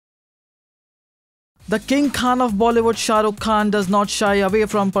The King Khan of Bollywood, Shahrukh Khan, does not shy away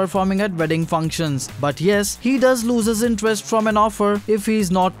from performing at wedding functions. But yes, he does lose his interest from an offer if he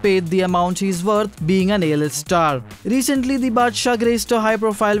is not paid the amount he is worth, being an A-list star. Recently, the Badshah graced a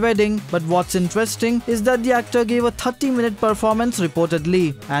high-profile wedding, but what's interesting is that the actor gave a 30-minute performance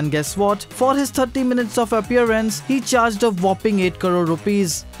reportedly. And guess what? For his 30 minutes of appearance, he charged a whopping 8 crore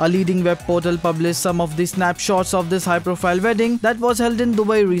rupees. A leading web portal published some of the snapshots of this high-profile wedding that was held in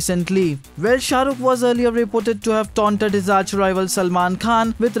Dubai recently, where Shahrukh was earlier reported to have taunted his arch-rival Salman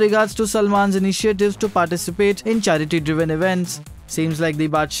Khan with regards to Salman's initiatives to participate in charity-driven events. Seems like the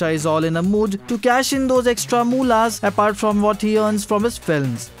Badshah is all in a mood to cash in those extra moolahs apart from what he earns from his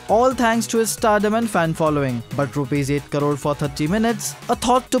films. All thanks to his stardom and fan following. But rupees 8 crore for 30 minutes? A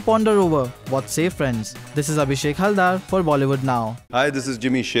thought to ponder over. What say, friends? This is Abhishek Haldar for Bollywood Now. Hi, this is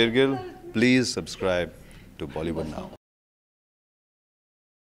Jimmy Shergill. Please subscribe to Bollywood Now.